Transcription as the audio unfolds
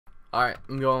Alright,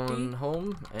 I'm going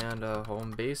home and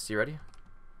home base. You ready?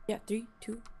 Yeah, 3,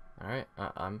 2. Alright,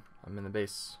 I'm in the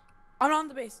base. I'm on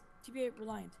the base. TBA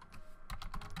Reliant.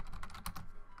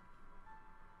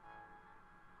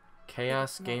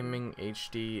 Chaos Gaming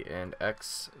HD and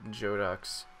X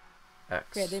Jodox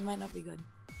X. Okay, they might not be good.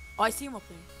 Oh, I see him up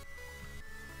there.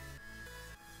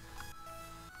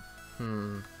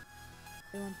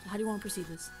 How do you want to proceed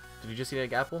this? Did you just see that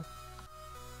gapple?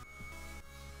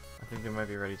 I think they might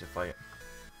be ready to fight.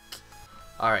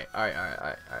 Alright.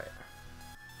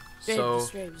 So,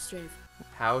 Just strafe.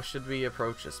 how should we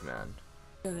approach this, man?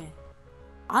 Okay.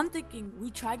 I'm thinking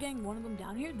we try getting one of them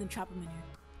down here, then trap them in here.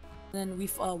 Then we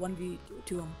 1v2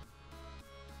 them.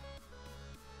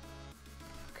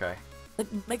 Okay. Like,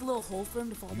 make a little hole for him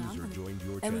to fall down.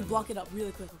 And we block it up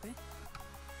really quick, okay?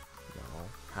 No.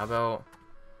 How about...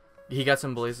 He got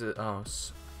some blazes... Oh.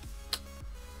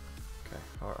 Okay.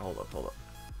 Hold up.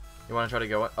 You want to try to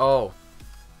go... Oh.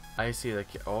 I see the...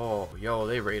 Oh. Yo,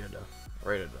 they raided the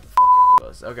fuck out of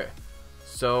us. Okay.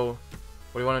 So,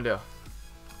 what do you want to do?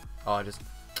 Oh, you just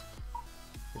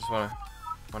want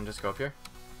to just go up here?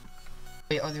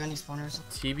 Wait, are there any spawners?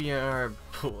 TBR...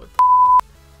 What the fuck?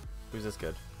 Who's this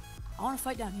good? I want to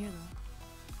fight down here,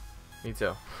 though. Me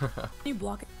too. Can you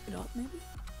block it up, maybe?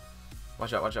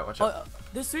 Watch out. Oh,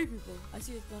 there's 3 people. I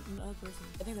see another person.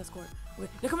 I think that's Court. Wait,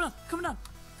 they're coming down.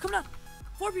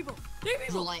 4 people. 3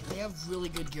 people. Reliant, they have really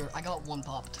good gear. I got 1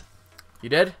 popped. You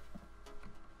did?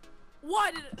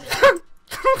 Why did it?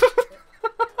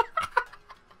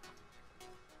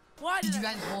 Did you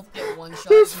guys both get 1 shot?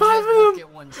 There's 5 of them. Get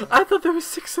 1 shot? I thought there was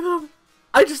 6 of them.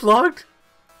 I just logged.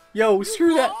 Yo,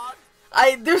 screw that.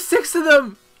 There's 6 of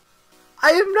them. I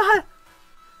am not.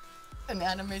 An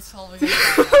anime's following.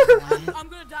 I'm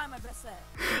gonna die in my best set.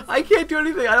 I can't do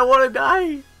anything. I don't want to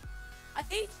die. I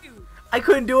hate you. I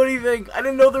couldn't do anything. I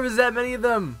didn't know there was that many of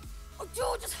them. Oh,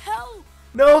 dude, just help.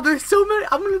 No, there's so many.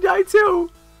 I'm gonna die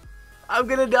too.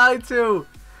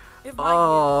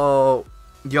 Oh,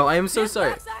 yo, I am so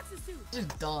sorry. This is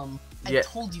dumb. Yeah. I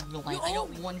told you, Reliant. I got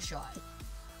 1 shot.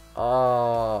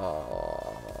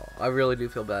 Oh, I really do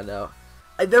feel bad now.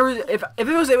 If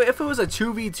it was a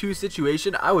 2v2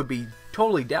 situation, I would be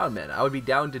totally down, man. I would be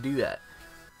down to do that.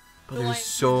 But there's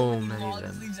so many of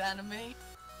them.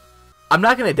 I'm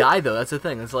not gonna die though. That's the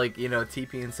thing. It's like, you know,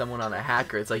 TPing someone on a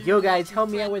hacker. It's like, yo guys, help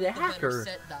me out with a hacker.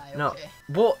 No,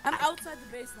 well, I'm outside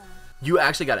the base now. You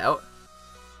actually got out?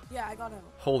 Yeah, I got out.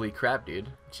 Holy crap, dude.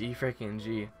 G freaking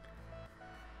G.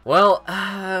 Well,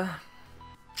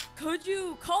 could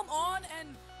you come on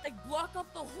and like block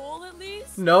up the hole at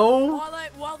least? No.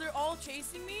 While they're all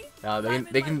chasing me? No,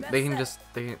 they can just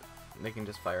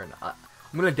fire. I'm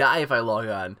gonna die if I log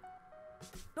on.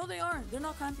 No, they aren't. They're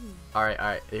not camping me. All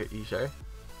right. You sure?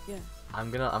 Yeah. I'm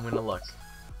gonna look.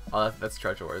 Oh, that's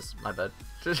Treasure Wars. My bad.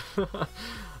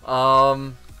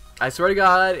 I swear to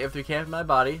God, if they camp my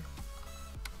body,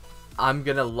 I'm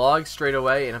gonna log straight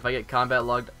away, and if I get combat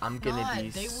logged, I'm gonna be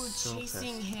they were so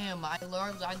chasing pissed. him. I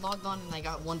logged on and I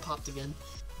got 1 popped again.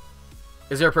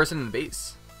 Is there a person in the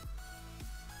base?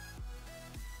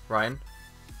 Ryan?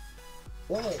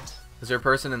 What? Is there a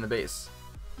person in the base?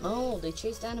 No, they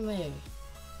chased anime.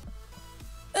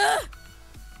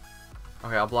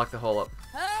 Okay, I'll block the hole up.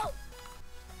 Help!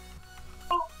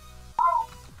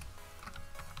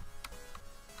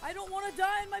 I don't want to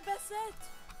die in my best set.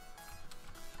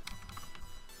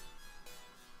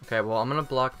 Okay, well, I'm gonna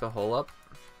block the hole up.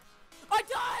 I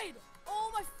died!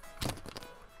 Oh my...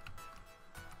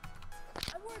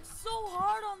 I worked so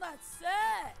hard on that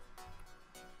set!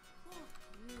 Fuck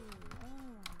you. Oh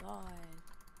my god.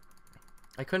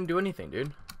 I couldn't do anything,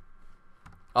 dude.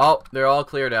 Oh, they're all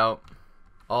cleared out.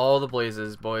 All the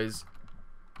blazes, boys.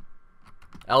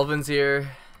 Elvin's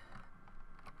here.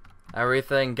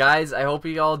 Everything. Guys, I hope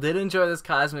you all did enjoy this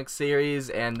Cosmic series,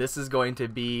 and this is going to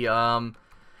be,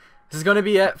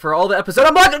 it for all the episodes.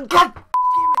 I'm not gonna... God damn it!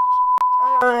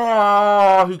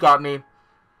 Oh, he got me.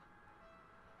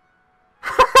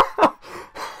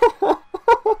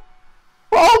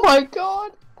 Oh my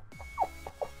god!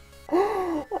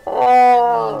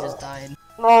 Oh, just died.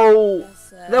 No!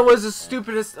 That was the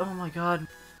stupidest... Oh my god.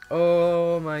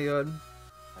 Oh my god.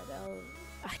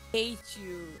 I hate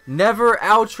you. Never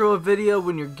outro a video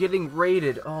when you're getting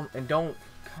raided. And don't...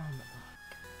 Come on.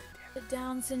 The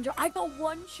Down syndrome. I got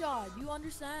 1 shot. You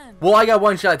understand? Well, I got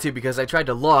 1 shot too because I tried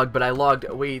to log, but I logged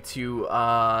way too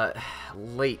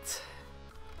late.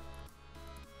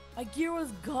 My gear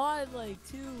was godlike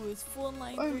too. It was full in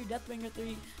line 3, Deathbringer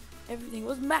 3. Everything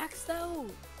was maxed out.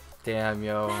 Damn,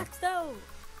 yo. Maxed out.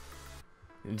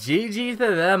 GG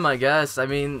to them, I guess. I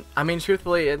mean,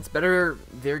 truthfully, it's better.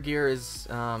 Their gear is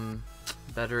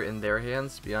better in their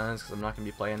hands, to be honest, because I'm not going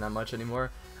to be playing that much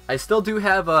anymore. I still do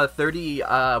have 30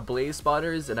 blaze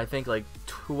spotters and I think like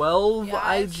 12 IGs.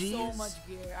 I have so much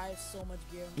gear. I have so much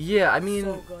gear. Yeah, I mean,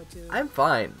 so good too. I'm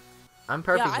fine. I'm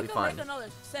perfectly yeah, I fine. can make another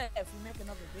set if we make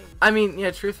another base. I mean,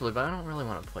 yeah, truthfully, but I don't really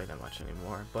want to play that much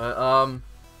anymore. But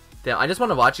damn, I just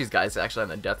want to watch these guys actually on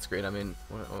the death screen. I mean,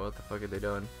 what the fuck are they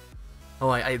doing? Oh,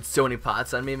 I had so many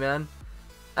pots on me, man.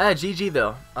 GG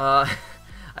though. I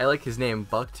like his name,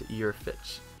 Bucked Your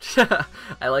Fitch.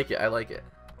 I like it. I like it.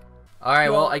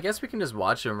 Alright, well, I guess we can just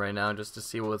watch him right now just to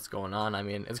see what's going on. I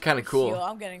mean, it's kind of cool. Yo,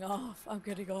 I'm getting off. I'm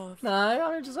getting off. Nah, I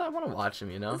want to watch him,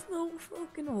 you know? There's no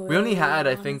fucking way. We only had,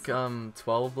 I think,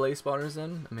 12 blaze spawners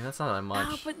in. I mean, that's not that much.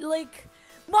 Ah, but, like,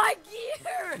 my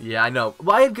gear! Yeah, I know.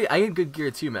 Well, I had good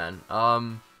gear too, man.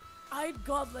 I had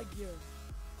godlike gear.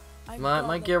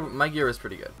 My gear was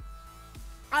pretty good.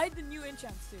 I had the new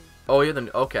enchants too. Oh, yeah,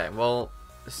 then okay. Well,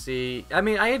 see, I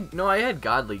mean, I had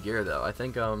godly gear though. I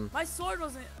think my sword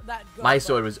wasn't that good. my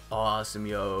sword was awesome,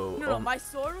 yo. No, my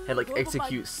sword was had like good,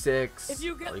 execute 6. If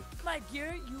you get like, my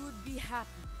gear, you would be happy.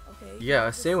 Okay. yeah,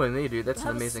 same with me, dude. That's an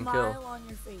amazing kill. On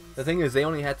your face. The thing is, they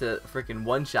only had to freaking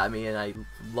one-shot me, and I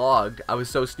logged. I was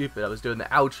so stupid. I was doing the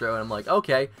outro, and I'm like,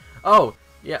 okay, oh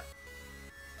yeah.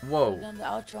 Whoa. Done the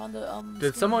outro on the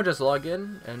Did someone just log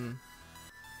in and?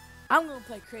 I'm gonna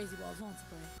play Crazy Balls. I want to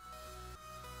play.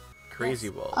 Crazy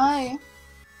Balls.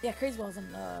 Yeah, Crazy Balls and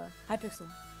Hypixel.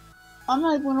 I'm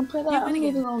not even gonna play that. Yeah, I'm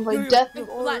minigame. gonna play Death or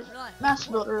Rely.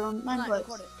 Master Builder on Mineplex.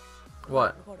 Record it.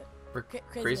 What? Record it. For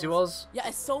Crazy Crazy Balls. Balls? Yeah,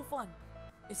 it's so fun.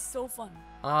 It's so fun.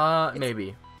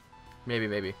 Maybe.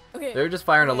 Okay. They're just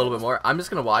firing a little bit more. I'm just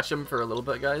gonna watch them for a little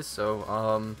bit, guys. So,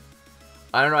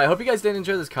 I don't know. I hope you guys did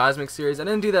enjoy this Cosmic series. I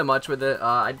didn't do that much with it.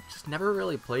 I just never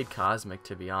really played Cosmic,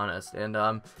 to be honest. And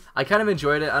I kind of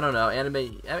enjoyed it. I don't know.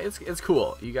 Anime, I mean, it's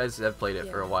cool. You guys have played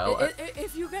it for a while.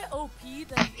 If you get OP,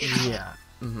 then yeah.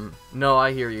 No,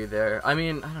 I hear you there. I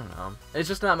mean, I don't know. It's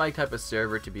just not my type of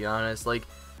server, to be honest. Like,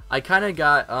 I kind of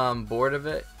got bored of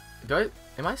it.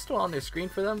 Am I still on their screen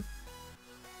for them?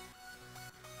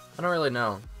 I don't really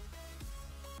know.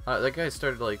 That guy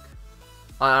started like,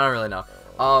 I don't really know.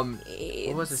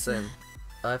 What was I saying?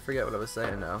 I forget what I was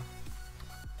saying now.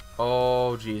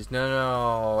 Oh, jeez.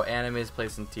 No. Anime's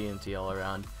placing TNT all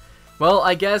around. Well,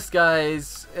 I guess,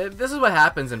 guys, this is what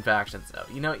happens in factions, though.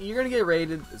 You know, you're going to get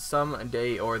raided some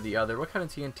day or the other. What kind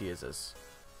of TNT is this?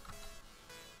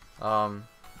 Hex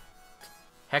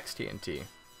TNT.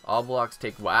 All blocks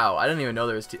take... Wow, I didn't even know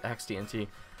there was Hex TNT.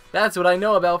 That's what I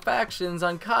know about factions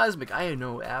on Cosmic. I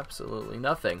know absolutely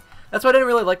nothing. That's why I didn't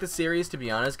really like the series, to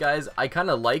be honest, guys. I kind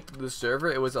of liked the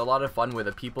server. It was a lot of fun with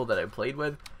the people that I played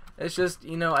with. It's just,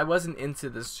 you know, I wasn't into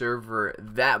the server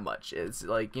that much. It's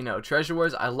like, you know, Treasure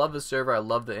Wars, I love the server. I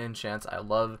love the enchants. I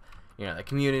love, you know, the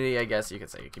community, I guess you could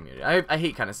say community. I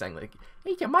hate kind of saying, like,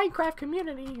 hey, your Minecraft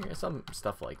community, or some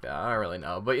stuff like that. I don't really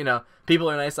know. But, you know, people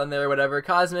are nice on there or whatever.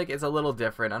 Cosmic is a little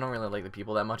different. I don't really like the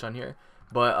people that much on here.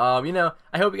 But, you know,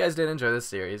 I hope you guys did enjoy this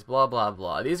series, blah, blah,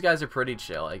 blah. These guys are pretty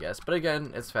chill, I guess. But,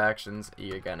 again, it's factions.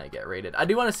 You're gonna get raided. I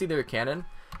do want to see their cannon.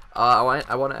 I want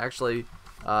to actually,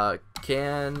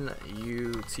 can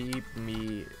you TP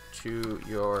me to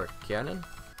your cannon?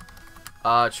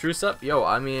 Truce up? Yo,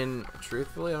 I mean,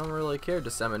 truthfully, I don't really care.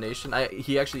 Dissemination.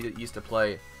 He actually used to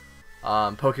play,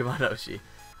 Pokemon Oshi.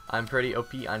 I'm pretty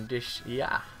OP on Dish.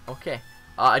 Yeah, okay.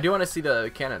 I do want to see the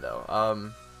cannon,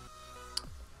 though.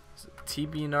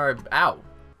 TBNR, ow.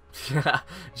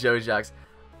 Joe Jocks.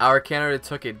 Our Canada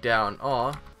took it down.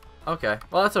 Aw. Okay.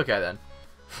 Well, that's okay then.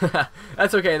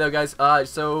 That's okay though, guys.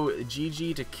 So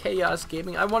GG to Chaos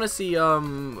Gaming. I want to see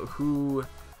whose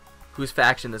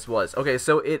faction this was. Okay,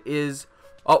 so it is.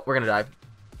 Oh, we're gonna die.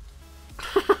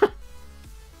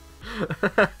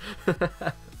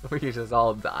 We just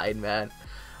all died, man.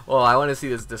 Well, I want to see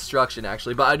this destruction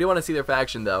actually, but I do want to see their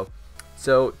faction though.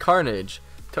 So Carnage.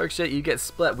 Talk shit, you get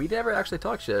split. We never actually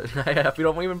talk shit if we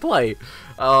don't even play.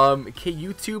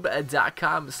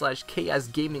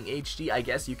 youtube.com/chaosgaminghd. I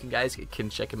guess you guys can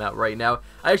check him out right now.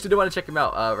 I actually do want to check him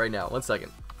out right now. 1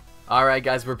 second. Alright,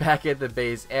 guys, we're back at the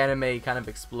base. Anime kind of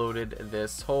exploded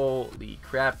this. Holy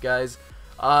crap, guys.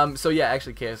 So yeah,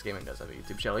 actually Chaos Gaming does have a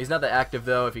YouTube channel. He's not that active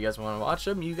though. If you guys want to watch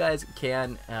him, you guys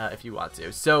can if you want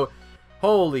to. So,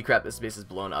 holy crap, this base is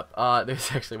blown up.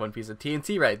 There's actually one piece of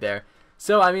TNT right there.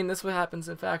 So, I mean, this is what happens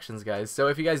in factions, guys. So,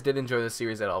 if you guys did enjoy this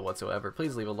series at all whatsoever,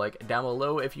 please leave a like down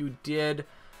below if you did.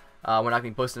 We're not going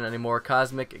to be posting any more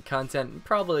Cosmic content,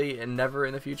 probably never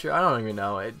in the future. I don't even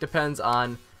know. It depends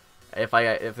on if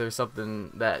there's something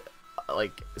that,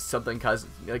 like, something comes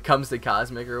to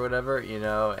Cosmic or whatever, you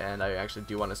know, and I actually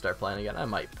do want to start playing again. I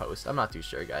might post. I'm not too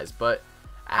sure, guys, but,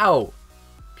 ow!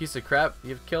 piece of crap.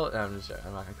 You've killed. I'm not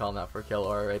gonna call him out for kill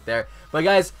aura right there. But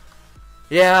guys,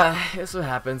 yeah, that's what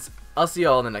happens. I'll see you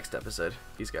all in the next episode.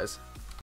 Peace, guys.